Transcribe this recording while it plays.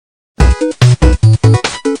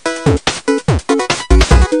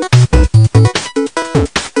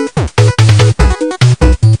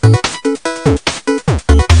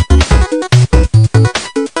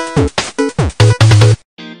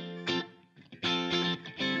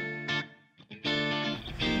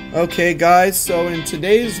Okay guys, so in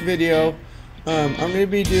today's video I'm going to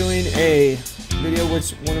be doing a video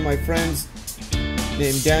which one of my friends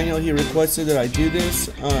named Daniel, he requested that I do this.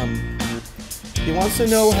 He wants to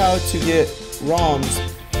know how to get ROMs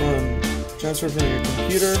transferred from your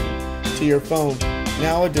computer to your phone.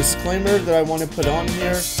 Now a disclaimer that I want to put on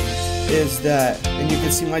here is that, and you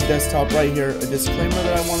can see my desktop right here, a disclaimer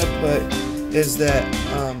that I want to put is that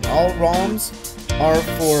all ROMs are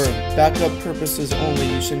for backup purposes only.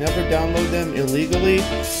 You should never download them illegally,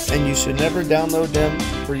 and you should never download them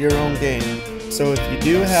for your own game. So if you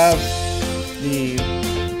do have the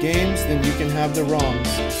games, then you can have the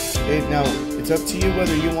ROMs. Okay, now it's up to you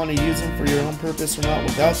whether you want to use them for your own purpose or not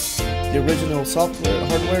without the original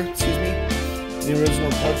hardware, the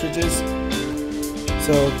original cartridges.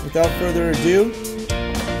 So without further ado,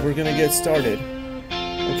 we're gonna get started.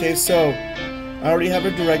 Okay, so I already have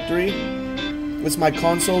a directory. It's my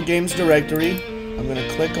console games directory. I'm gonna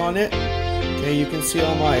click on it. Okay, you can see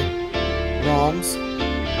all my ROMs.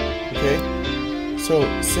 Okay, so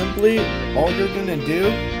simply all you're gonna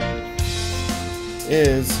do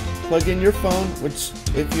is plug in your phone, which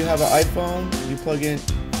if you have an iPhone, you plug in.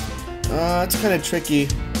 It's kind of tricky.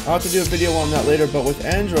 I'll have to do a video on that later, but with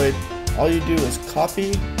Android, all you do is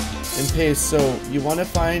copy and paste. So you want to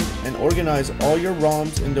find and organize all your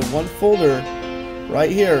ROMs into one folder right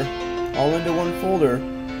here, all into one folder.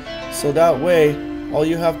 So that way, all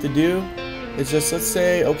you have to do is just, let's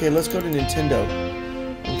say, okay, let's go to Nintendo.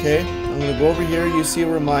 Okay, I'm going to go over here. You see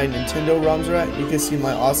where my Nintendo ROMs are at. You can see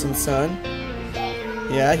my awesome son.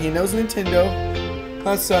 Yeah, he knows Nintendo.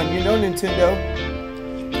 Huh, son, you know Nintendo.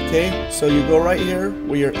 Okay, so you go right here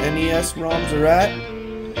where your NES ROMs are at,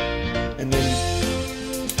 and then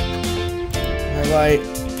highlight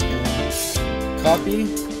and copy,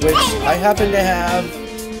 which I happen to have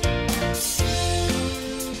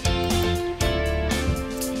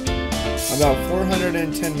about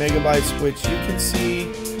 410 megabytes, which you can see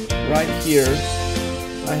right here.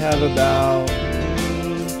 I have about,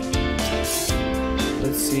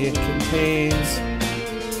 let's see, it contains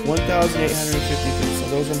 1,853, so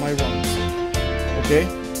those are my ROMs. Okay,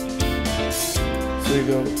 so you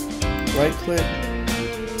go right click,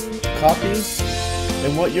 copy,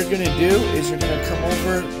 and what you're gonna do is you're gonna come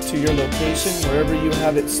over to your location wherever you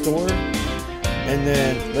have it stored, and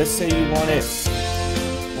then let's say you want it,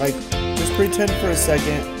 like, just pretend for a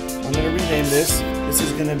second, I'm gonna rename this. This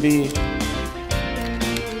is gonna be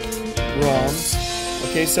ROMs.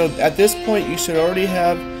 Okay, so at this point you should already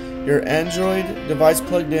have your Android device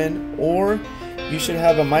plugged in, or you should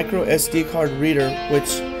have a micro SD card reader,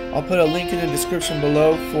 which I'll put a link in the description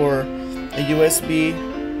below for a USB,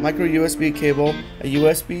 micro USB cable, a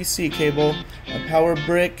USB-C cable, a power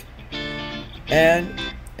brick, and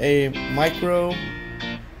a micro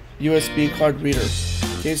USB card reader.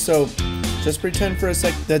 Okay, so just pretend for a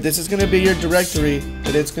sec that this is going to be your directory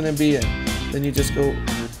that it's going to be in. Then you just go,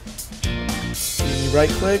 you right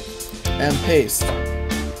click and paste.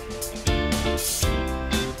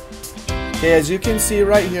 Okay, as you can see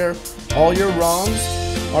right here, all your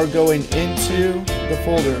ROMs are going into the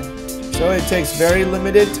folder. So it takes very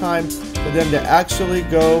limited time for them to actually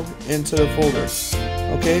go into the folder.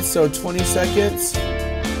 Okay, so 20 seconds.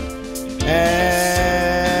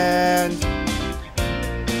 And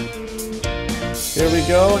there we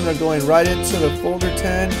go, and they're going right into the folder.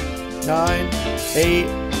 10, 9,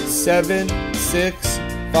 8, 7, 6,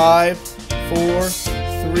 5, 4,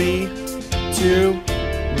 3, 2,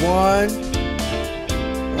 1.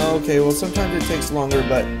 Okay, well sometimes it takes longer,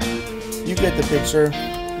 but you get the picture.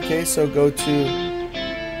 Okay, so go to,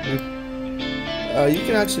 you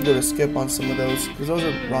can actually go to skip on some of those, because those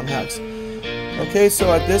are ROM hacks. Okay,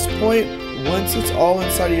 so at this point, once it's all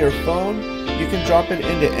inside of your phone, you can drop it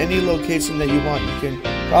into any location that you want. You can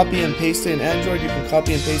copy and paste it in Android, you can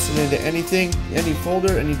copy and paste it into anything, any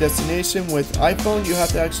folder, any destination. With iPhone, you have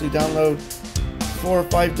to actually download 4 or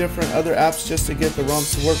 5 different other apps just to get the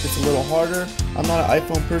ROMs to work. It's a little harder. I'm not an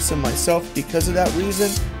iPhone person myself because of that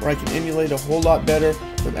reason, where I can emulate a whole lot better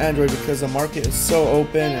from Android because the market is so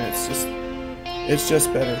open and it's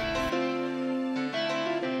just better.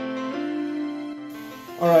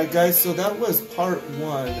 Alright guys, so that was part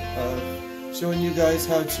 1 of showing you guys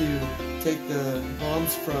how to take the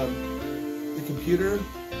ROMs from the computer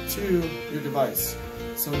to your device.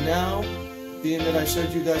 So now, being that I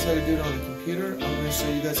showed you guys how to do it on the computer, I'm going to show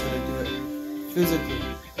you guys how to do it physically.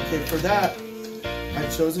 Okay, for that,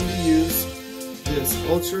 I've chosen to use this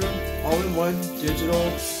Ultra all-in-one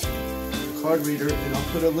digital card reader, and I'll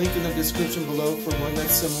put a link in the description below for one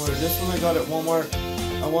that's similar. This one I got at Walmart,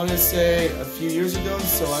 I want to say a few years ago,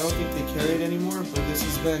 so I don't think they carry it anymore, but this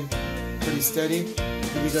has been pretty steady.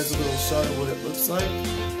 Give you guys a little shot of what it looks like.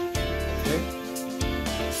 Okay.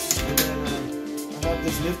 And then I have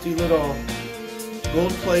this nifty little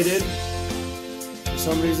gold-plated. For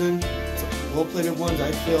some reason, gold-plated ones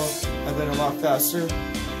I feel have been a lot faster.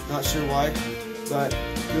 Not sure why, but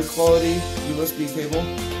good quality USB cable.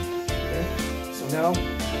 Okay. So now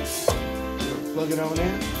we'll plug it on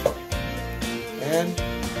in and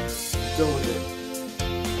go with it.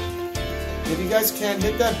 If you guys can,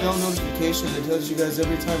 hit that bell notification that tells you guys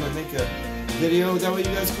every time I make a video. That way you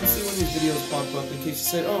guys can see when these videos pop up in case you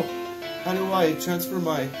say, oh, how do I transfer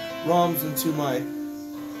my ROMs into my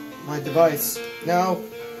device? Now,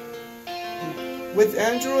 with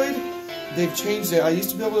Android, they've changed it. I used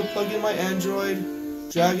to be able to plug in my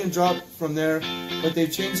Android, drag and drop from there, but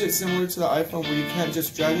they've changed it similar to the iPhone where you can't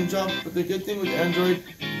just drag and drop. But the good thing with Android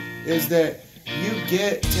is that you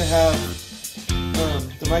get to have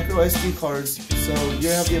the micro SD cards, so you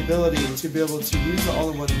have the ability to be able to use the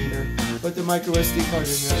all-in-one reader, put the micro SD card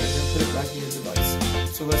in there, and then put it back in your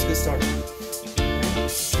device. So let's get started. I'm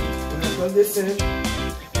going to plug this in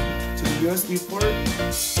to the USB port,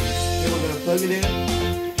 and we're going to plug it in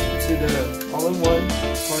to the all-in-one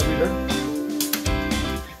card reader.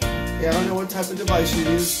 Yeah, I don't know what type of device you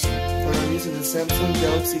use, but I'm using the Samsung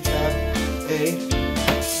Galaxy Tab A.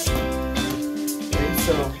 Okay,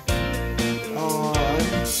 so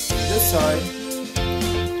this side,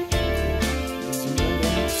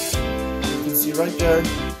 you can see right there,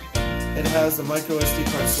 it has the micro SD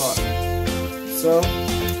card slot. So,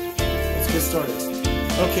 let's get started.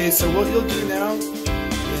 Okay, so what you'll do now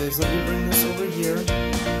is, let me bring this over here.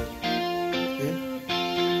 Okay.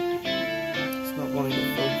 It's not wanting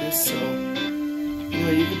to focus, so,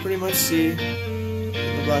 anyway, you can pretty much see in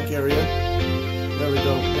the black area. There we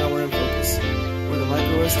go, now we're in focus. Where the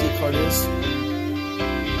micro SD card is.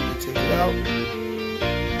 Take it out.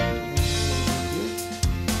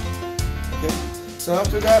 Okay, so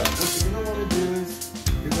after that, what you're going to want to do is,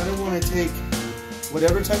 you're going to want to take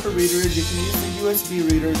whatever type of reader it is. You can use the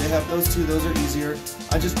USB reader, they have those too, those are easier.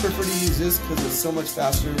 I just prefer to use this because it's so much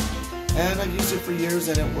faster, and I've used it for years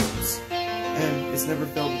and it works, and it's never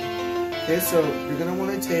failed me. Okay, so you're going to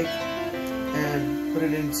want to take and put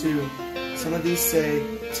it into, some of these say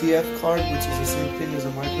TF card, which is the same thing as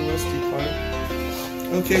a micro SD card.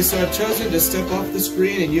 Okay, so I've chosen to step off the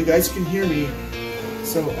screen and you guys can hear me,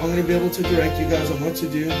 so I'm going to be able to direct you guys on what to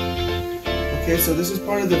do. Okay, so this is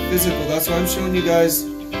part of the physical, that's why I'm showing you guys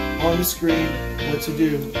on the screen what to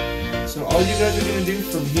do. So all you guys are going to do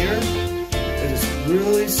from here is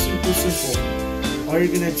really super simple. All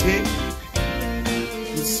you're going to take,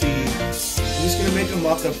 let's see, I'm just going to make a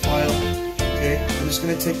mock-up file. Okay, I'm just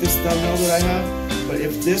going to take this thumbnail that I have, but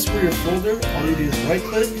if this were your folder, all you do is right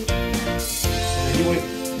click, you wait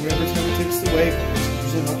whatever time it takes to wait, it's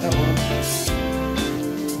usually not that long.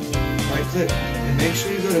 Right click, and make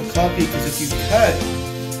sure you go to copy, because if you cut,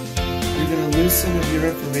 you're going to lose some of your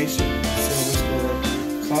information. So let's go to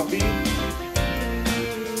copy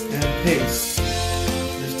and paste.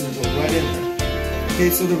 I'm just going to go right in there. Okay,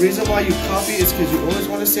 so the reason why you copy is because you always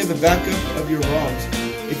want to save a backup of your ROMs.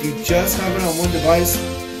 If you just have it on one device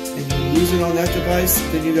and you lose it on that device,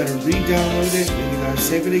 then you got to re-download it and you got to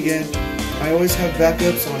save it again. I always have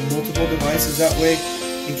backups on multiple devices, that way,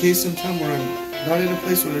 in case sometime where I'm not in a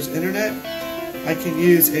place where there's internet, I can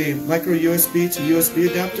use a micro USB to USB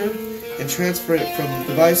adapter and transfer it from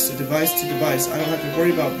device to device to device. I don't have to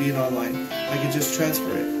worry about being online. I can just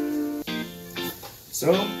transfer it.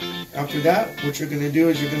 So, after that, what you're going to do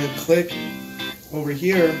is you're going to click over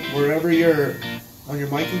here, wherever you're on your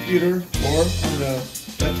My Computer or on the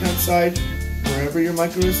left-hand side, wherever your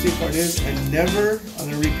micro SD card is, and never, I'm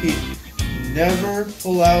going to repeat, never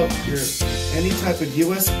pull out your any type of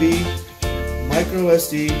USB, micro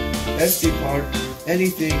SD, SD card,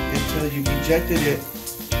 anything until you've ejected it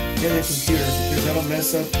in the computer, because that'll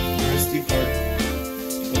mess up your SD card.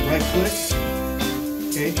 So right click,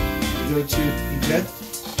 okay, you go to eject,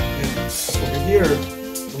 and over here,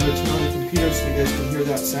 I'm going to turn on the computer so you guys can hear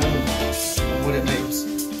that sound and what it makes.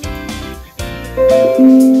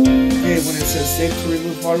 Okay, when it says safe to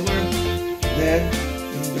remove hardware, then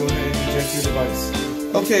go ahead and eject your device.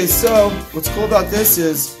 Okay, so what's cool about this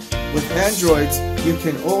is with Androids, you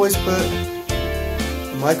can always put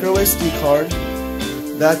a micro SD card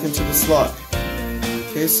back into the slot.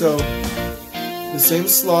 Okay, so the same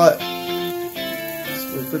slot,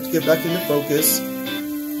 so wait for it to get back into focus.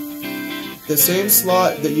 The same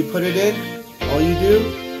slot that you put it in, all you do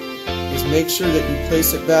is make sure that you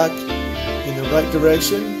place it back in the right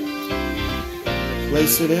direction.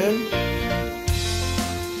 Place it in.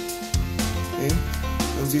 Okay.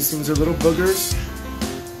 These things are little boogers.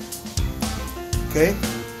 Okay,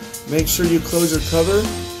 make sure you close your cover.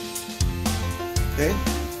 Okay,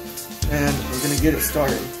 and we're gonna get it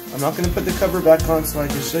started. I'm not gonna put the cover back on so I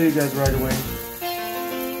can show you guys right away.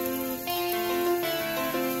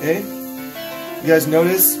 Okay, you guys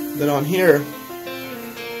notice that on here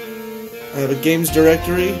I have a games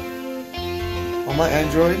directory on my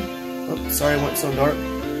Android. Oh, sorry, I went so dark.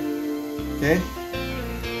 Okay,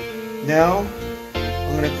 now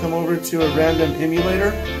I'm going to come over to a random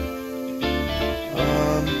emulator.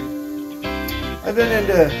 I've been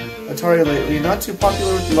into Atari lately, not too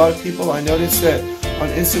popular with a lot of people. I noticed that on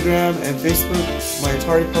Instagram and Facebook, my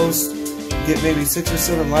Atari posts get maybe 6 or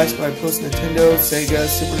 7 likes, but I post Nintendo, Sega,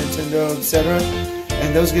 Super Nintendo, etc.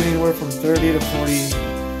 And those get anywhere from 30 to 40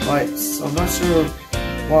 likes. So I'm not sure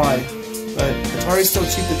why, but Atari's still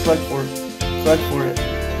cheap to collect for it.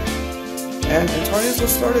 And Atari is what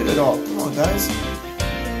started it all. Come on, guys.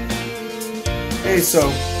 Okay,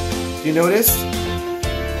 so you notice?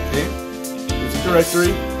 Okay, there's a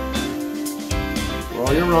directory where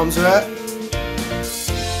all your ROMs are at.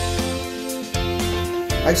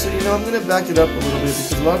 Actually, you know, I'm going to back it up a little bit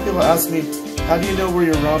because a lot of people ask me, how do you know where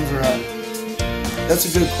your ROMs are at? That's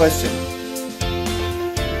a good question.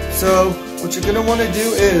 So, what you're going to want to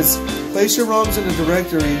do is place your ROMs in a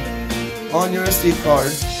directory on your SD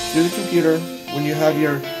card through the computer when you have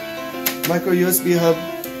your micro USB hub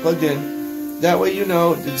plugged in. That way you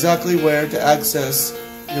know exactly where to access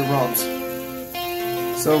your ROMs.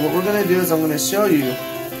 So what we're going to do is I'm going to show you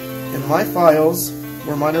in my files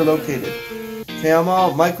where mine are located. Okay, I'm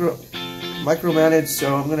all micromanaged,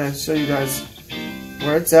 so I'm going to show you guys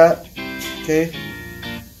where it's at. Okay.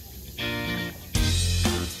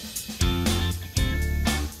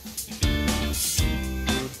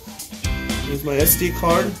 Here's my SD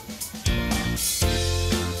card.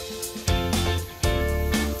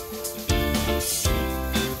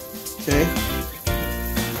 Okay.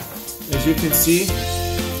 As you can see,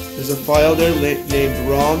 there's a file there named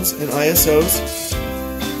ROMs and ISOs.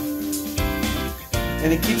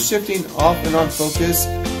 And it keeps shifting off and on focus.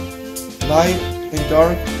 Light and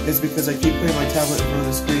dark is because I keep putting my tablet in front of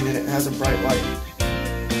the screen and it has a bright light.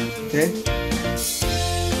 Okay?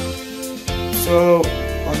 So,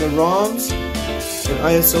 on the ROMs and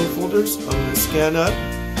ISO folders, I'm going to scan up.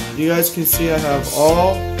 You guys can see I have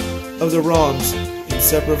all of the ROMs in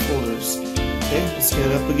separate folders. Okay, let's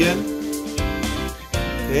scan up again.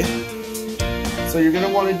 Okay, so you're going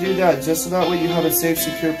to want to do that just so that way you have a safe,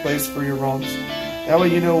 secure place for your ROMs. That way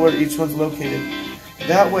you know where each one's located.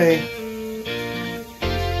 That way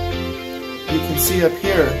you can see up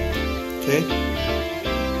here. Okay,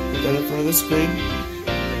 put that in front of the screen.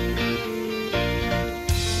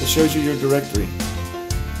 It shows you your directory.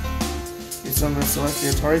 Okay, so I'm going to select the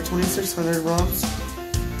Atari 2600 ROMs.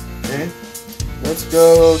 Okay, let's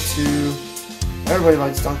go to, everybody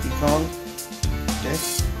likes Donkey Kong. Okay,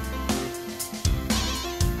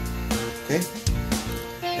 okay,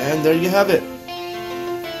 and there you have it,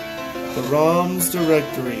 the ROMs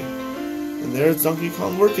directory. And there's Donkey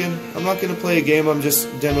Kong working. I'm not going to play a game, I'm just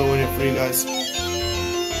demoing it for you guys.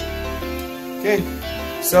 Okay,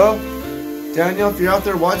 so Daniel, if you're out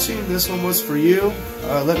there watching, this one was for you.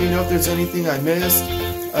 Let me know if there's anything I missed.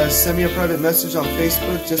 Send me a private message on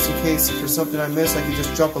Facebook just in case if there's something I missed. I can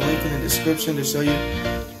just drop a link in the description to show you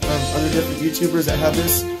other different YouTubers that have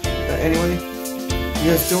this. Anyway,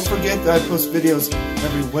 you guys don't forget that I post videos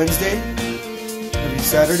every Wednesday, every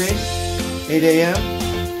Saturday, 8 a.m.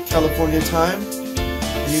 California time.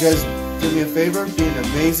 And you guys do me a favor, be an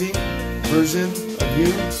amazing version of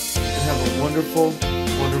you, and have a wonderful,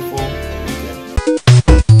 wonderful